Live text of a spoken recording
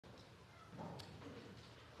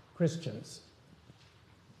Christians.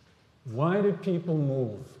 Why do people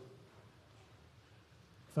move?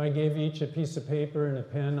 If I gave each a piece of paper and a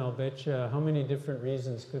pen, I'll bet you how many different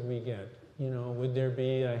reasons could we get? You know, would there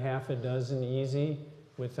be a half a dozen easy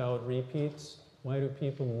without repeats? Why do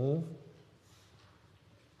people move?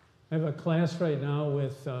 I have a class right now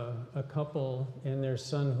with a couple and their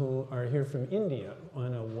son who are here from India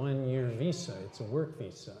on a one-year visa. It's a work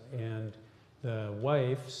visa. And the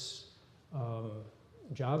wife's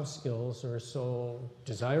job skills are so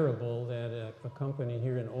desirable that a company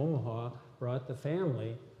here in Omaha brought the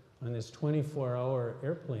family on this 24-hour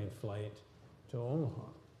airplane flight to Omaha.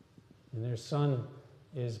 And their son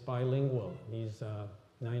is bilingual. He's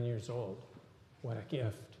 9 years old. What a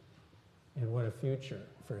gift and what a future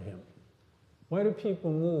for him. Why do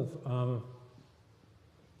people move?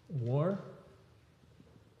 War?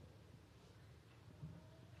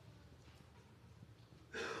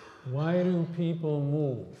 Why do people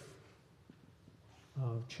move?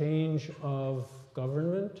 Change of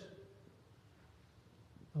government?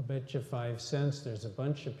 I'll bet you 5 cents there's a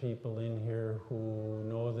bunch of people in here who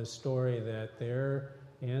know the story that their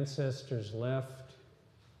ancestors left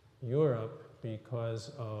Europe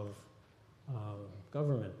because of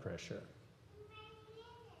government pressure.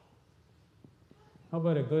 How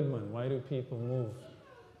about a good one? Why do people move?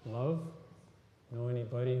 Love? Know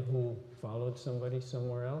anybody who followed somebody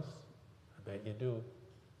somewhere else? I bet you do.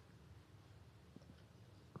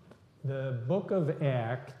 The book of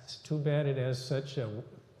Acts, too bad it has such a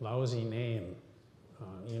lousy name.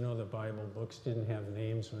 You know, the Bible books didn't have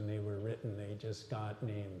names when they were written. They just got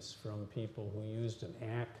names from people who used them.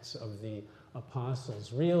 Acts of the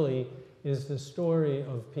Apostles really is the story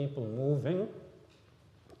of people moving.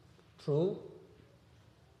 True.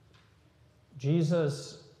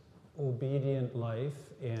 Jesus' obedient life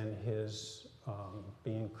and his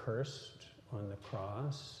being cursed on the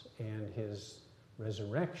cross and his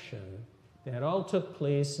resurrection, that all took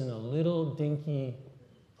place in a little dinky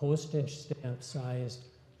postage stamp sized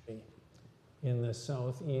in the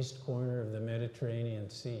southeast corner of the Mediterranean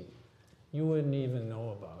Sea. You wouldn't even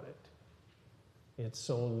know about it. It's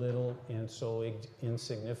so little and so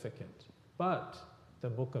insignificant. But the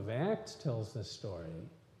book of Acts tells the story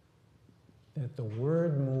that the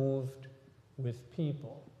word moved with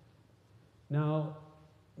people. Now,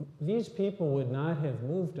 these people would not have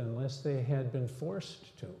moved unless they had been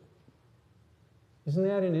forced to. Isn't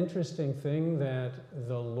that an interesting thing that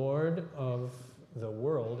the Lord of the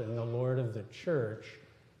world and the Lord of the church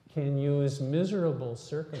can use miserable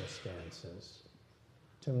circumstances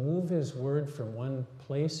to move his word from one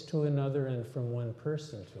place to another and from one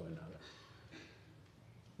person to another?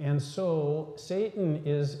 And so Satan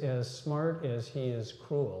is as smart as he is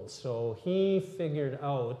cruel. So he figured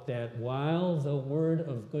out that while the word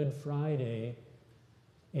of Good Friday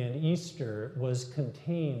and Easter was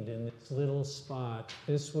contained in this little spot,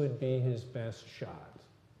 this would be his best shot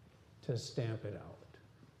to stamp it out.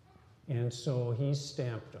 And so he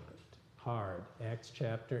stamped on it hard, Acts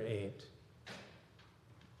chapter 8.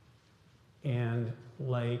 And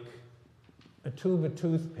like a tube of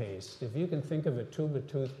toothpaste, if you can think of a tube of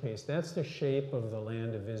toothpaste, that's the shape of the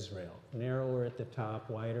land of Israel. Narrower at the top,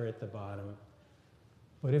 wider at the bottom.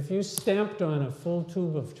 But if you stamped on a full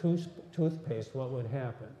tube of toothpaste, what would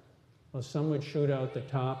happen? Well, some would shoot out the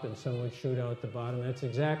top and some would shoot out the bottom. That's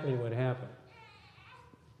exactly what happened.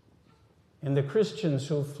 And the Christians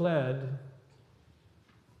who fled,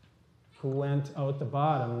 who went out the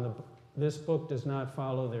bottom, this book does not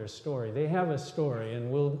follow their story. They have a story,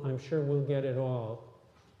 and I'm sure we'll get it all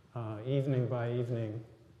evening by evening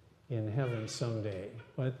in heaven someday.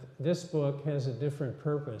 But this book has a different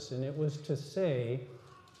purpose, and it was to say,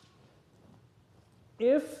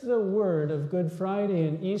 if the word of Good Friday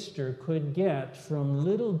and Easter could get from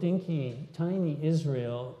little dinky, tiny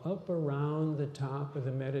Israel up around the top of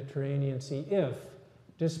the Mediterranean Sea, if,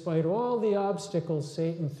 despite all the obstacles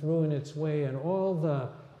Satan threw in its way and all the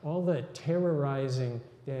terrorizing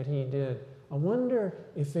that he did, I wonder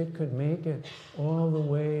if it could make it all the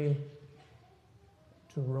way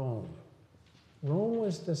to Rome. Rome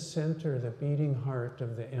was the center, the beating heart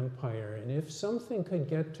of the empire, and if something could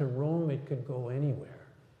get to Rome, it could go anywhere,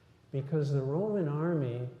 because the Roman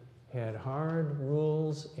army had hard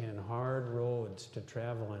rules and hard roads to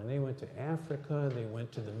travel on. They went to Africa, they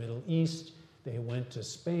went to the Middle East, they went to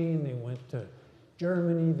Spain, they went to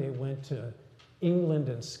Germany, they went to England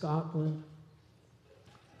and Scotland.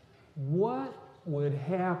 What would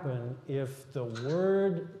happen if the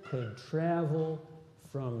word could travel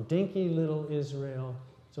from dinky little Israel?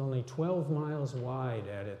 It's only 12 miles wide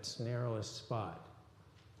at its narrowest spot.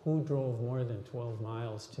 Who drove more than 12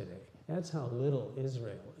 miles today? That's how little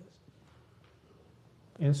Israel is.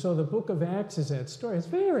 And so the book of Acts is that story. It's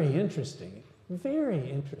very interesting, very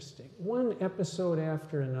interesting. One episode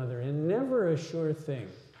after another, and never a sure thing.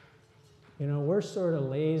 You know, we're sort of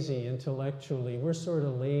lazy intellectually. We're sort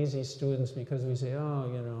of lazy students because we say,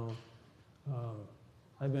 oh, you know,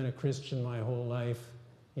 I've been a Christian my whole life.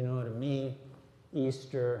 You know, to me,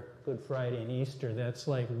 Easter, Good Friday and Easter, that's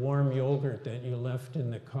like warm yogurt that you left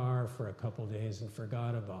in the car for a couple days and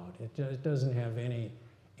forgot about. It doesn't have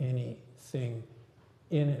anything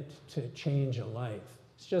in it to change a life.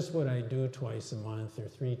 It's just what I do twice a month or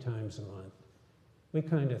 3 times a month. We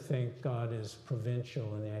kind of think God is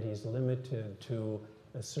provincial and that he's limited to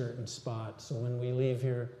a certain spot. So when we leave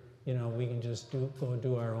here, you know, we can just go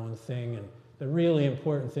do our own thing. And the really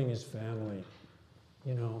important thing is family.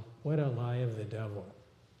 You know, what a lie of the devil.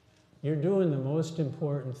 You're doing the most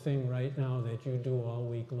important thing right now that you do all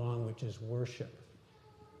week long, which is worship.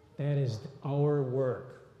 That is our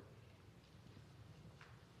work.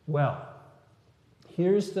 Well,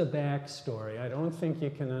 here's the backstory. I don't think you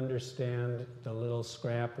can understand the little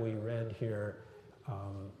scrap we read here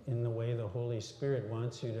in the way the Holy Spirit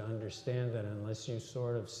wants you to understand it unless you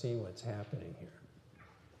sort of see what's happening here.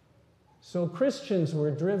 So Christians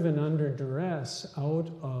were driven under duress out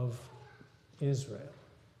of Israel.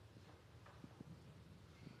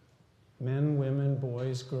 Men, women,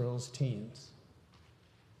 boys, girls, teens.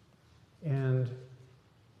 And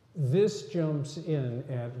this jumps in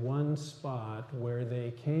at one spot where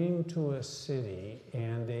they came to a city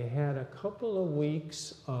and they had a couple of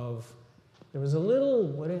weeks of, there was a little,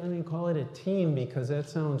 what do you call it, a team, because that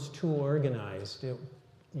sounds too organized.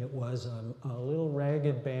 It was a little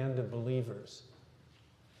ragged band of believers.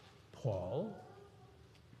 Paul,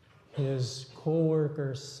 his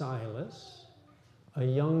co-worker Silas, a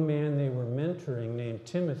young man they were mentoring named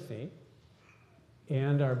Timothy,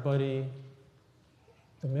 and our buddy,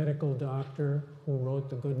 the medical doctor who wrote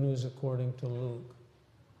the Good News according to Luke.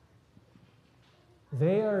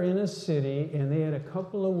 They are in a city, and they had a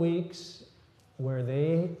couple of weeks where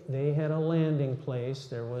they had a landing place.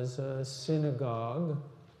 There was a synagogue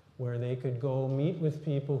where they could go meet with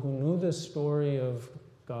people who knew the story of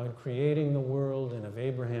God creating the world and of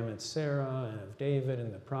Abraham and Sarah and of David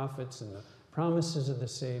and the prophets and the promises of the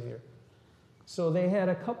Savior. So they had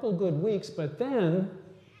a couple good weeks, but then,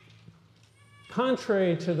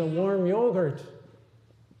 contrary to the warm yogurt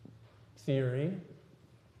theory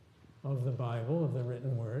of the Bible, of the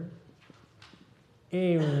written word,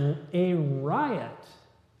 a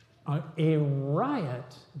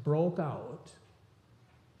riot broke out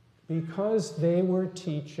because they were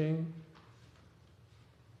teaching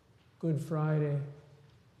Good Friday,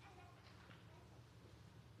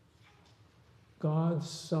 God's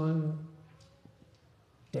Son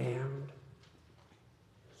damned,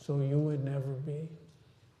 so you would never be.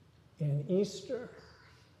 And Easter,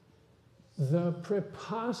 the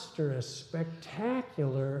preposterous,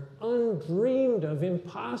 spectacular, undreamed of,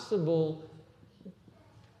 impossible,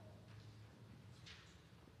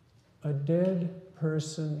 a dead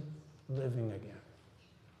person living again.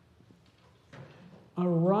 A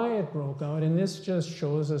riot broke out, and this just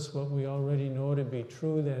shows us what we already know to be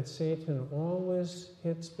true, that Satan always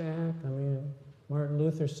hits back. I mean, Martin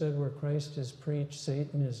Luther said, where Christ is preached,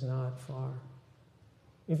 Satan is not far.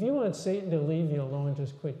 If you want Satan to leave you alone,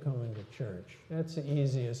 just quit coming to church. That's the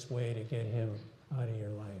easiest way to get him out of your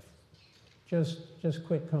life. Just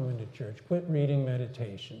quit coming to church. Quit reading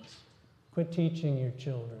meditations. Quit teaching your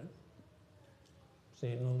children.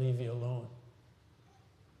 Satan will leave you alone.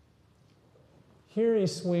 Here he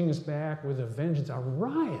swings back with a vengeance, a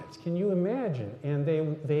riot. Can you imagine? And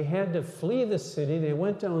they had to flee the city. They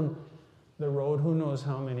went down the road, who knows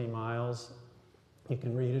how many miles. You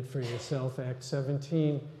can read it for yourself, Acts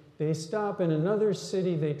 17. They stop in another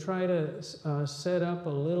city. They try to set up a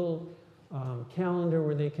little calendar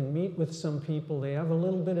where they can meet with some people. They have a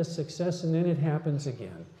little bit of success, and then it happens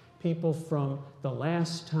again. People from the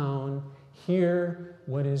last town hear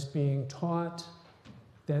what is being taught,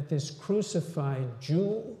 that this crucified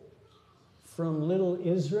Jew from little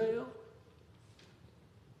Israel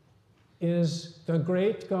is the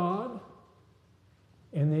great God.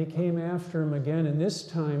 And they came after him again, and this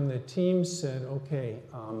time the team said, okay,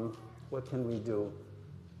 what can we do?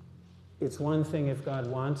 It's one thing if God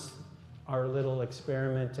wants our little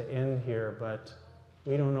experiment to end here, but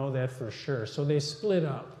we don't know that for sure. So they split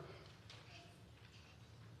up.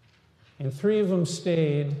 And 3 of them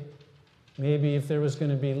stayed. Maybe if there was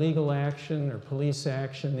going to be legal action or police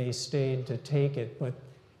action, they stayed to take it. But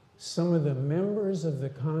some of the members of the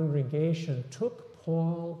congregation took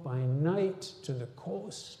Paul by night to the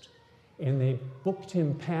coast, and they booked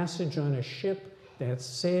him passage on a ship that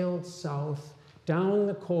sailed south down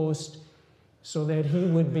the coast so that he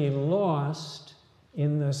would be lost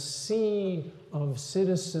in the sea of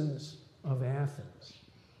citizens of Athens.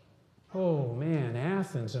 Oh man,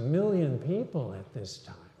 Athens, 1 million people at this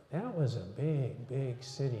time. That was a big, big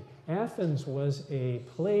city. Athens was a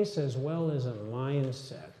place as well as a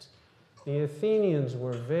mindset. The Athenians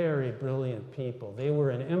were very brilliant people. They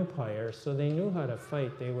were an empire, so they knew how to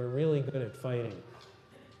fight. They were really good at fighting.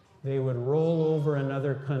 They would roll over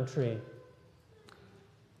another country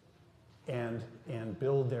and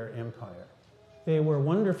build their empire. They were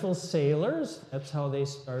wonderful sailors. That's how they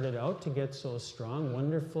started out to get so strong.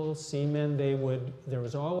 Wonderful seamen. There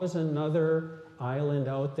was always another island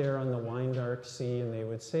out there on the Wine-Dark Sea, and they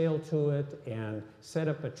would sail to it and set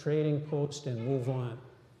up a trading post and move on.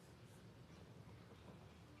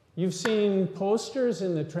 You've seen posters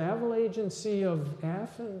in the travel agency of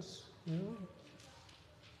Athens, you know?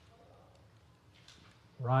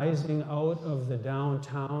 Rising out of the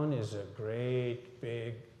downtown is a great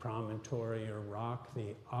big promontory or rock,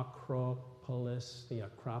 the Acropolis, the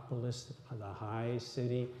high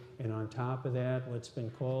city. And on top of that, what's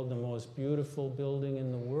been called the most beautiful building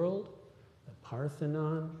in the world, the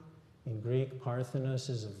Parthenon. In Greek, Parthenos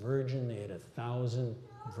is a virgin. They had 1,000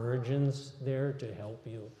 virgins there to help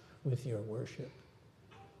you with your worship.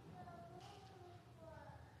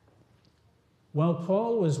 While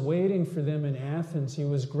Paul was waiting for them in Athens, he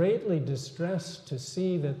was greatly distressed to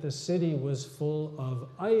see that the city was full of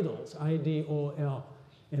idols, I-D-O-L.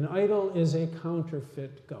 An idol is a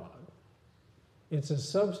counterfeit god. It's a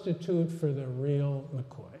substitute for the real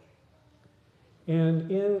McCoy. And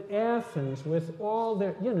in Athens, with all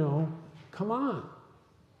their, come on.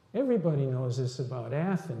 Everybody knows this about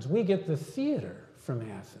Athens. We get the theater from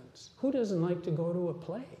Athens. Who doesn't like to go to a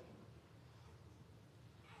play?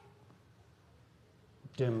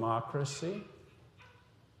 Democracy,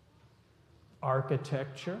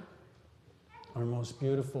 architecture. Our most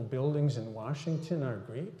beautiful buildings in Washington are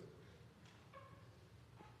Greek.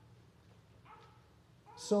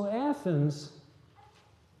 So Athens,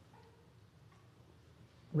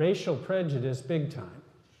 racial prejudice big time,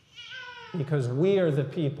 because we are the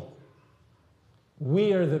people.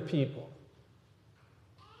 We are the people.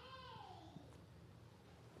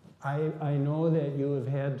 I know that you have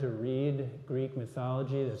had to read Greek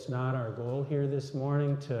mythology. That's not our goal here this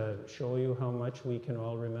morning, to show you how much we can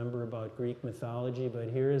all remember about Greek mythology, but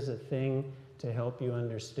here is a thing to help you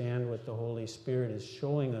understand what the Holy Spirit is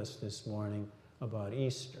showing us this morning about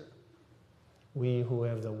Easter. We who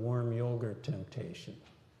have the warm yogurt temptation.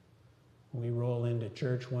 We roll into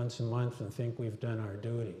church once a month and think we've done our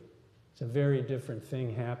duty. It's a very different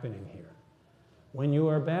thing happening here. When you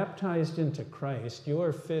are baptized into Christ, you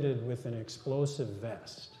are fitted with an explosive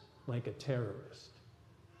vest, like a terrorist.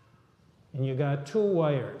 And you got 2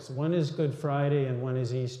 wires. One is Good Friday and one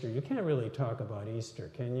is Easter. You can't really talk about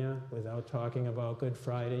Easter, can you, without talking about Good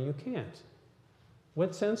Friday? You can't.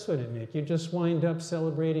 What sense would it make? You just wind up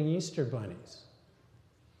celebrating Easter bunnies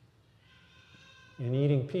and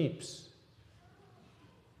eating Peeps.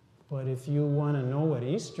 But if you want to know what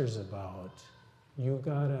Easter's about, you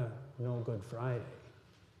gotta know Good Friday.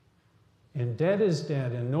 And dead is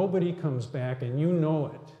dead, and nobody comes back, and you know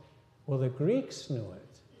it. Well, the Greeks knew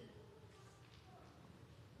it.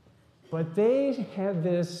 But they had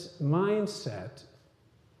this mindset,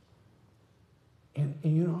 and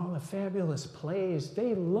all the fabulous plays,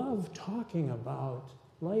 they love talking about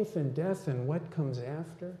life and death and what comes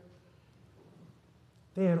after.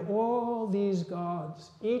 They had all these gods,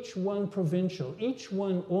 each one provincial, each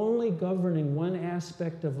one only governing one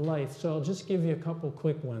aspect of life. So I'll just give you a couple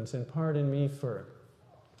quick ones, and pardon me for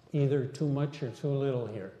either too much or too little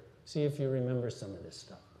here. See if you remember some of this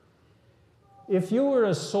stuff. If you were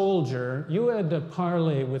a soldier, you had to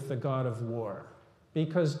parley with the god of war,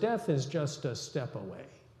 because death is just a step away.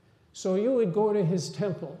 So you would go to his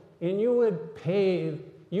temple, and you would pay.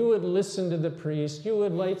 You would listen to the priest, you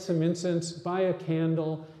would light some incense, buy a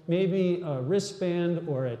candle, maybe a wristband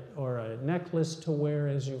or a necklace to wear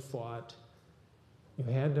as you fought. You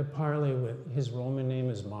had to parley with, his Roman name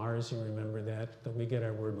is Mars, you remember that we get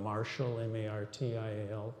our word martial,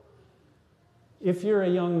 M-A-R-T-I-A-L. If you're a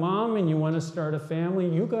young mom and you want to start a family,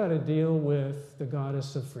 you got to deal with the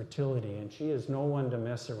goddess of fertility, and she is no one to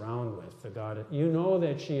mess around with. The goddess, you know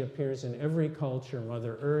that she appears in every culture,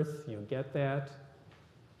 Mother Earth, you get that.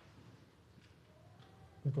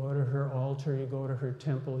 You go to her altar, you go to her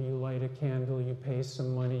temple, you light a candle, you pay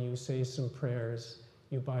some money, you say some prayers,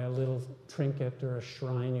 you buy a little trinket or a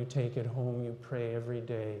shrine, you take it home, you pray every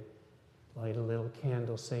day, light a little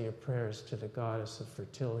candle, say your prayers to the goddess of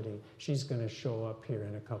fertility. She's going to show up here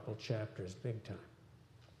in a couple chapters, big time.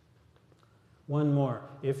 One more.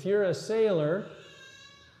 If you're a sailor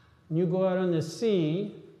and you go out on the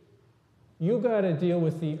sea, you got to deal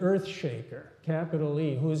with the earth shaker, capital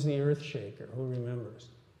E. Who's the earth shaker? Who remembers?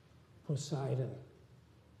 Poseidon.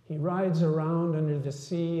 He rides around under the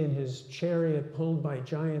sea in his chariot pulled by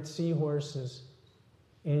giant seahorses,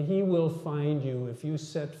 and he will find you. If you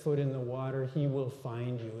set foot in the water, he will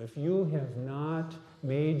find you. If you have not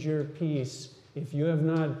made your peace, if you have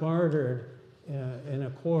not bartered in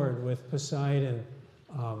accord with Poseidon,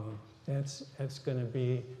 that's going to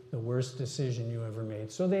be the worst decision you ever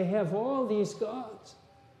made. So they have all these gods.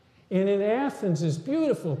 And in Athens, this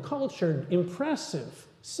beautiful, cultured, impressive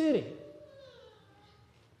city,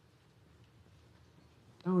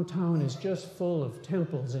 downtown is just full of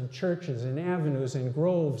temples and churches and avenues and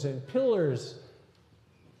groves and pillars.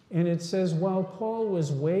 And it says, while Paul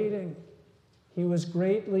was waiting, he was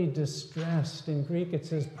greatly distressed. In Greek, it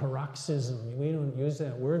says paroxysm. We don't use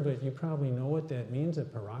that word, but you probably know what that means. A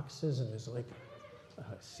paroxysm is like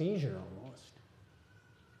a seizure almost.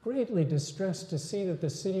 Greatly distressed to see that the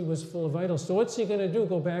city was full of idols. So what's he going to do?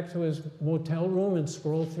 Go back to his motel room and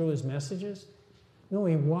scroll through his messages? No,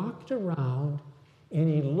 he walked around and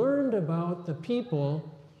he learned about the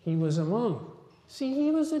people he was among. See, he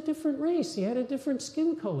was a different race. He had a different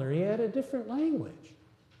skin color. He had a different language.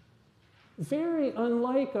 Very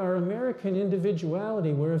unlike our American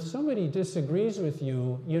individuality, where if somebody disagrees with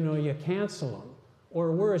you, you cancel them.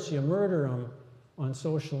 Or worse, you murder them on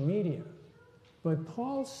social media. But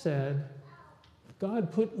Paul said,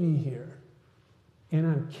 God put me here, and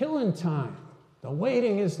I'm killing time. The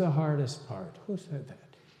waiting is the hardest part. Who said that?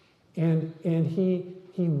 And he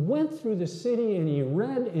went through the city, and he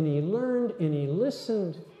read, and he learned, and he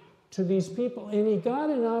listened to these people, and he got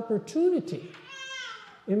an opportunity.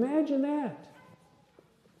 Imagine that.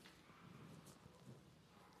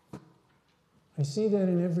 I see that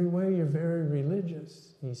in every way you're very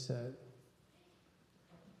religious, he said.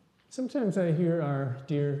 Sometimes I hear our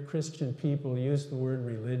dear Christian people use the word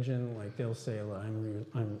religion, like they'll say, well,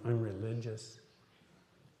 I'm religious.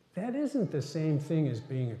 That isn't the same thing as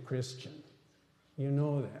being a Christian. You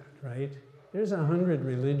know that, right? There's 100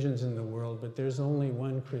 religions in the world, but there's only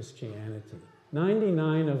one Christianity.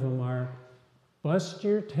 99 of them are bust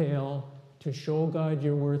your tail to show God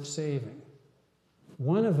you're worth saving.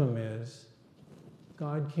 One of them is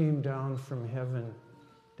God came down from heaven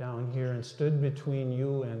down here and stood between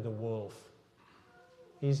you and the wolf.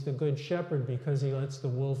 He's the good shepherd because he lets the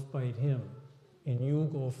wolf bite him, and you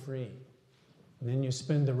go free. And then you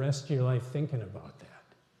spend the rest of your life thinking about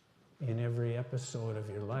that in every episode of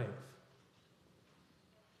your life.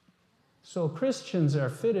 So Christians are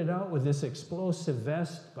fitted out with this explosive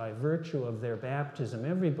vest by virtue of their baptism.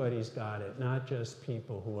 Everybody's got it, not just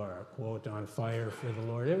people who are, quote, on fire for the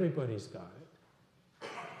Lord. Everybody's got it.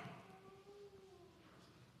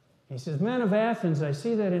 He says, men of Athens, I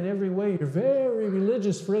see that in every way you're very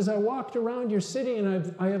religious, for as I walked around your city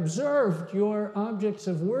and I observed your objects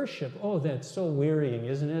of worship. Oh, that's so wearying,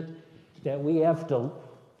 isn't it? That we have to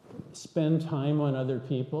spend time on other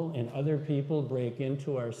people and other people break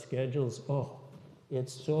into our schedules. Oh,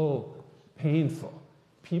 it's so painful.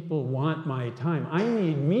 People want my time. I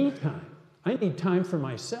need me time. I need time for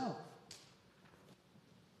myself.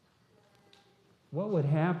 What would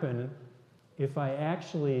happen if I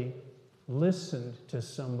actually listened to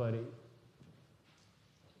somebody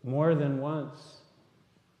more than once?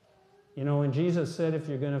 You know, when Jesus said, if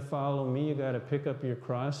you're going to follow me, you got to pick up your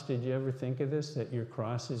cross, did you ever think of this, that your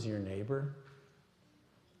cross is your neighbor?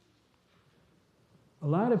 A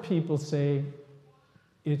lot of people say,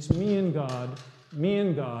 it's me and God,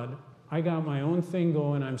 I got my own thing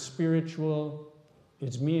going, I'm spiritual,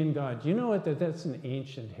 it's me and God. You know what? That's an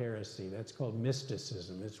ancient heresy. That's called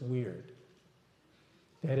mysticism. It's weird.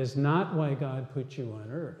 That is not why God put you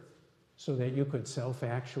on earth, so that you could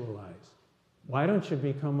self-actualize. Why don't you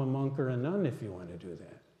become a monk or a nun if you want to do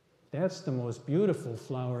that? That's the most beautiful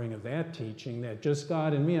flowering of that teaching, that just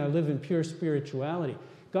God and me, I live in pure spirituality.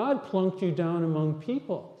 God plunked you down among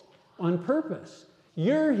people on purpose.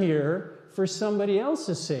 You're here for somebody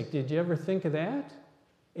else's sake. Did you ever think of that?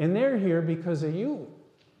 And they're here because of you.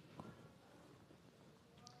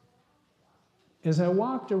 As I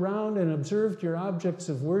walked around and observed your objects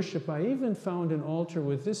of worship, I even found an altar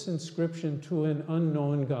with this inscription, to an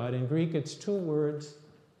unknown God. In Greek, it's two words.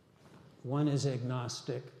 One is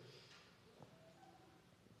agnostic.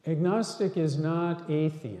 Agnostic is not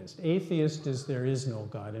atheist. Atheist is there is no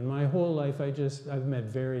God. In my whole life, I've met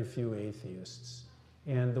very few atheists.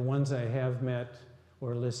 And the ones I have met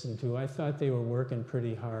or listened to, I thought they were working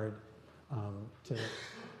pretty hard to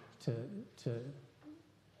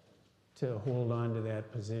hold on to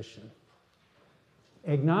that position.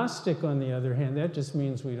 Agnostic, on the other hand, that just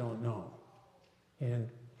means we don't know. And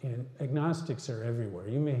agnostics are everywhere.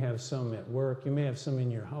 You may have some at work, you may have some in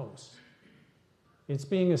your house. It's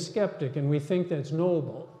being a skeptic, and we think that's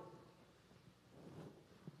noble.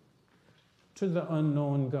 To the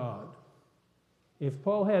unknown God. If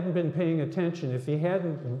Paul hadn't been paying attention, if he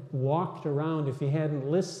hadn't walked around, if he hadn't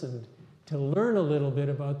listened to learn a little bit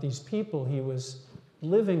about these people he was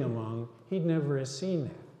living among, he'd never have seen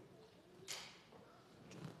that.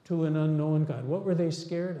 To an unknown God. What were they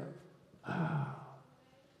scared of?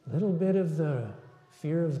 A little bit of the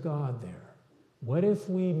fear of God there. What if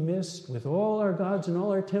we missed, with all our gods and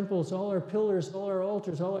all our temples, all our pillars, all our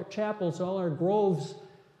altars, all our chapels, all our groves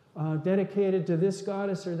dedicated to this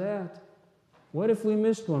goddess or that? What if we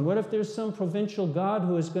missed one? What if there's some provincial god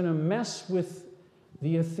who is going to mess with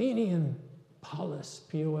the Athenian polis?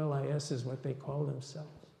 P-O-L-I-S is what they call themselves.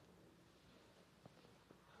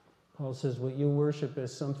 Paul says, what you worship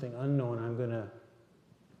as something unknown, I'm going to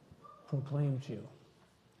proclaim to you.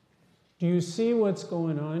 Do you see what's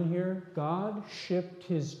going on here? God shipped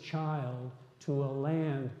his child to a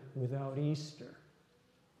land without Easter.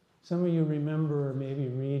 Some of you remember maybe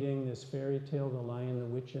reading this fairy tale, The Lion, the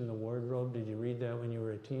Witch, and the Wardrobe. Did you read that when you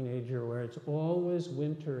were a teenager, where it's always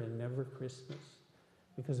winter and never Christmas?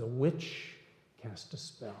 Because a witch cast a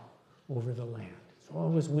spell over the land. It's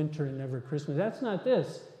always winter and never Christmas. That's not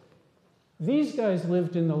this. These guys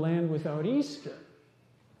lived in the land without Easter.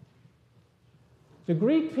 The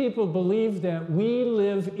Greek people believed that we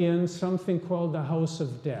live in something called the house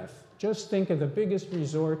of death. Just think of the biggest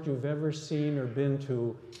resort you've ever seen or been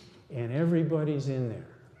to, and everybody's in there.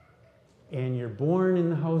 And you're born in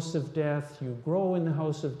the house of death, you grow in the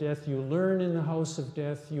house of death, you learn in the house of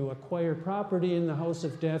death, you acquire property in the house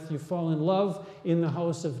of death, you fall in love in the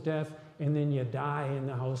house of death, and then you die in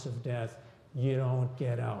the house of death. You don't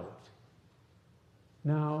get out.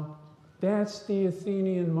 Now, that's the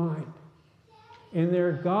Athenian mind. And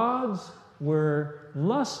their gods were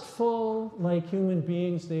lustful like human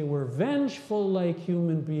beings. They were vengeful like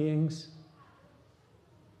human beings.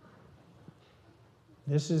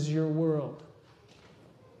 This is your world.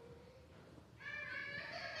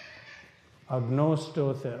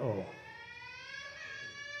 Agnosto theo.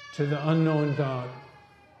 To the unknown God.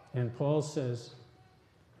 And Paul says,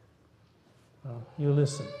 well, you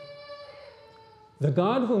listen. The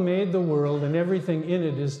God who made the world and everything in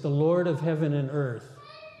it is the Lord of heaven and earth.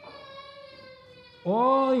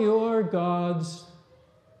 All your gods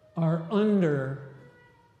are under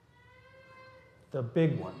the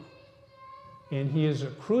big one. And he is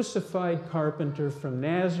a crucified carpenter from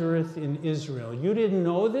Nazareth in Israel. You didn't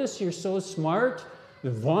know this? You're so smart?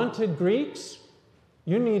 The vaunted Greeks?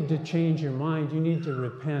 You need to change your mind. You need to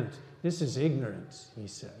repent. This is ignorance, he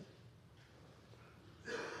said.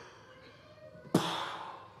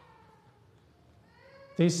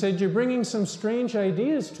 They said, you're bringing some strange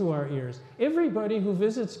ideas to our ears. Everybody who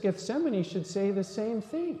visits Gethsemane should say the same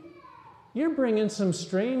thing. You're bringing some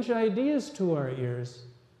strange ideas to our ears.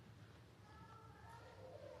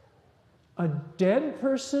 A dead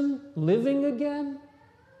person living again?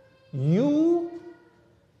 You?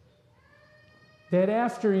 That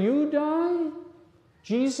after you die,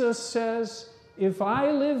 Jesus says, if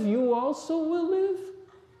I live, you also will live?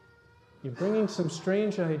 You're bringing some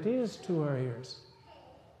strange ideas to our ears.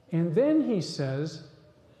 And then he says,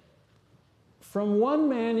 from one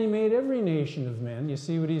man he made every nation of men. You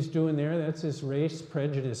see what he's doing there? That's his race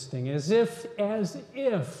prejudice thing. As if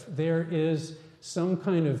there is some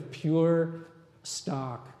kind of pure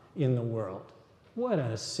stock in the world. What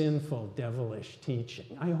a sinful, devilish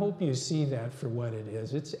teaching. I hope you see that for what it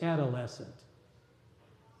is. It's adolescent.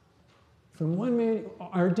 From one man,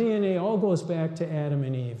 our DNA all goes back to Adam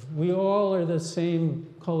and Eve. We all are the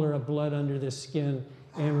same color of blood under the skin.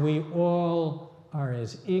 And we all are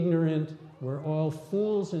as ignorant. We're all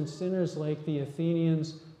fools and sinners like the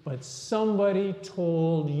Athenians. But somebody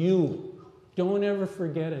told you. Don't ever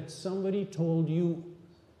forget it. Somebody told you.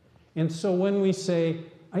 And so when we say,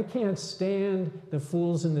 I can't stand the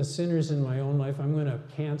fools and the sinners in my own life, I'm going to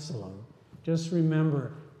cancel them. Just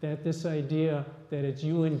remember that this idea that it's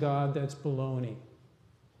you and God, that's baloney.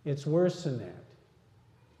 It's worse than that.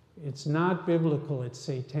 It's not biblical, it's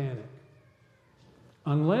satanic.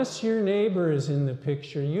 Unless your neighbor is in the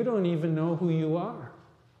picture, you don't even know who you are.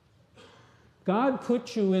 God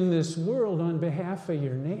put you in this world on behalf of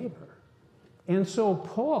your neighbor. And so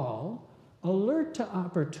Paul, alert to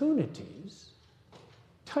opportunities,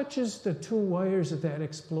 touches the two wires of that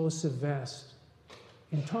explosive vest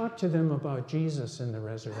and talks to them about Jesus and the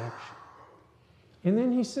resurrection. And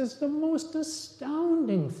then he says the most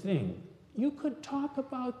astounding thing You could talk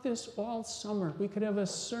about this all summer. We could have a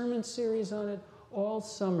sermon series on it all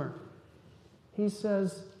summer. He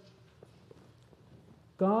says,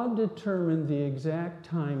 God determined the exact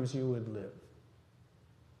times you would live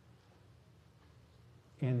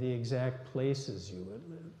and the exact places you would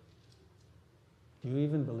live. Do you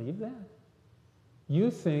even believe that?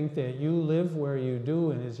 You think that you live where you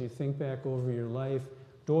do, and as you think back over your life,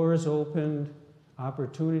 doors opened,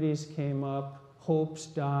 opportunities came up, hopes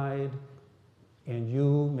died, and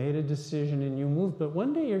you made a decision and you moved. But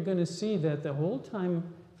one day you're going to see that the whole time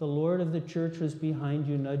the Lord of the church was behind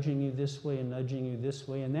you, nudging you this way and nudging you this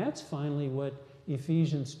way. And that's finally what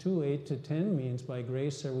Ephesians 2:8-10 means. By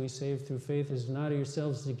grace are we saved through faith. It is not of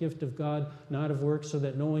yourselves, it's the gift of God, not of works, so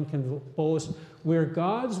that no one can boast. We're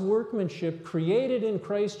God's workmanship, created in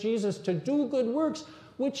Christ Jesus to do good works,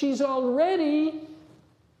 which he's already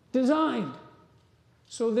designed.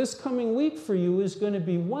 So this coming week for you is going to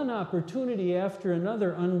be one opportunity after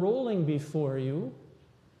another unrolling before you,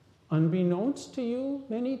 unbeknownst to you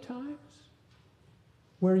many times,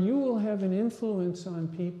 where you will have an influence on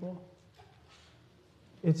people.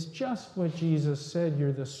 It's just what Jesus said.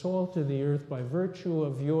 You're the salt of the earth by virtue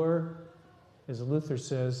of your, as Luther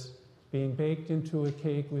says, being baked into a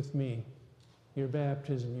cake with me. Your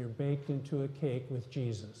baptism, you're baked into a cake with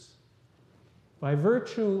Jesus. By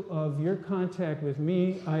virtue of your contact with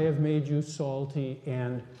me, I have made you salty,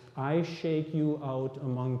 and I shake you out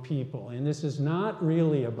among people. And this is not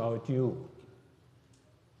really about you,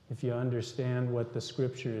 if you understand what the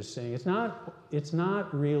scripture is saying. It's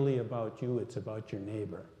not really about you, it's about your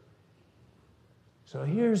neighbor. So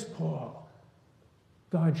here's Paul.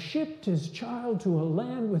 God shipped his child to a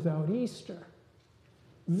land without Easter.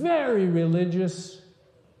 Very religious,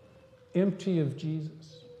 empty of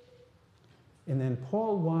Jesus. And then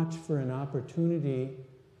Paul watched for an opportunity.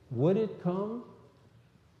 Would it come?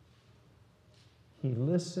 He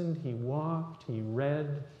listened, he walked, he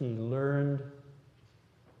read, he learned.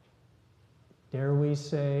 Dare we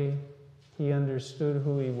say he understood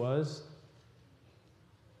who he was?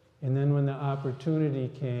 And then when the opportunity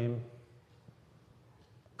came,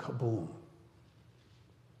 kaboom.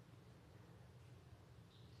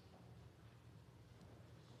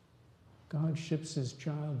 God ships his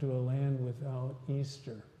child to a land without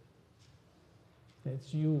Easter.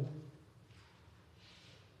 That's you.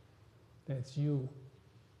 That's you.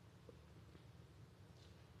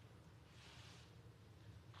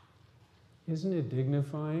 Isn't it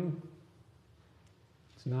dignifying?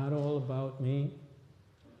 It's not all about me.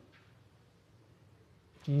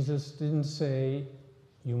 Jesus didn't say,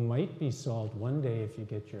 you might be salt one day if you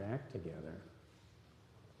get your act together.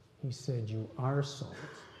 He said, you are salt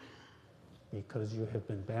because you have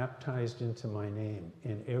been baptized into my name.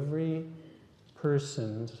 And every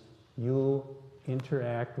person you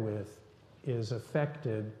interact with is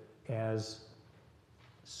affected as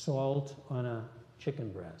salt on a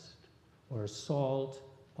chicken breast, or salt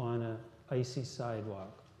on an icy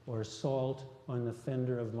sidewalk, or salt on the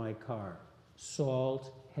fender of my car.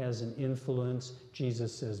 Salt has an influence.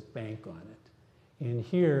 Jesus says, bank on it. And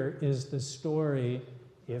here is the story,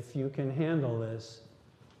 if you can handle this,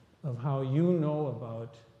 of how you know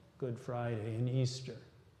about Good Friday and Easter.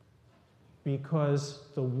 Because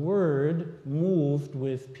the word moved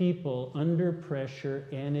with people under pressure,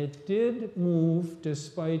 and it did move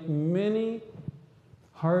despite many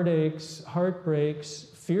heartaches, heartbreaks,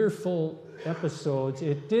 fearful episodes.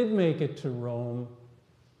 It did make it to Rome,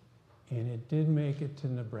 and it did make it to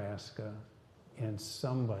Nebraska, and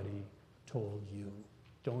somebody told you.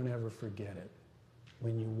 Don't ever forget it.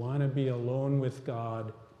 When you want to be alone with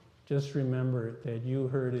God, just remember that you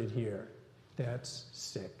heard it here. That's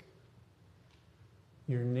sick.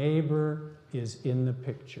 Your neighbor is in the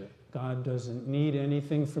picture. God doesn't need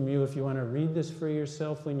anything from you. If you want to read this for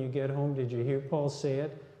yourself when you get home, did you hear Paul say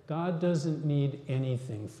it? God doesn't need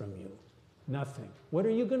anything from you. Nothing. What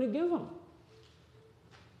are you going to give him?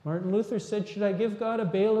 Martin Luther said, should I give God a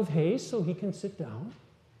bale of hay so he can sit down?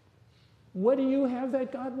 What do you have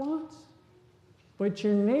that God wants? But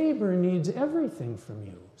your neighbor needs everything from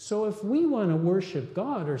you. So if we want to worship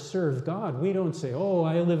God or serve God, we don't say, oh,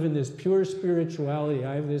 I live in this pure spirituality.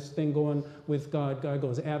 I have this thing going with God. God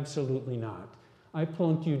goes, absolutely not. I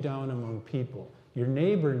plunk you down among people. Your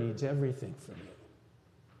neighbor needs everything from you.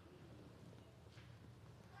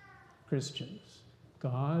 Christians,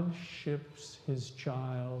 God ships his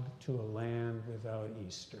child to a land without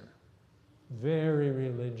Easter. Very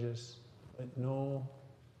religious, but no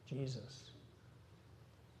Jesus.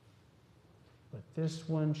 But this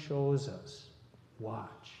one shows us,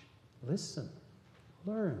 watch, listen,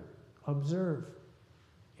 learn, observe.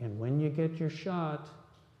 And when you get your shot,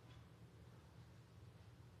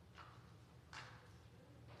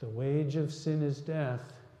 The wage of sin is death,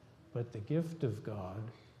 but the gift of God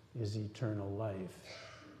is eternal life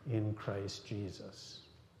in Christ Jesus.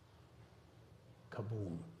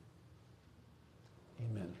 Kaboom.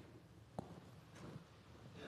 Amen.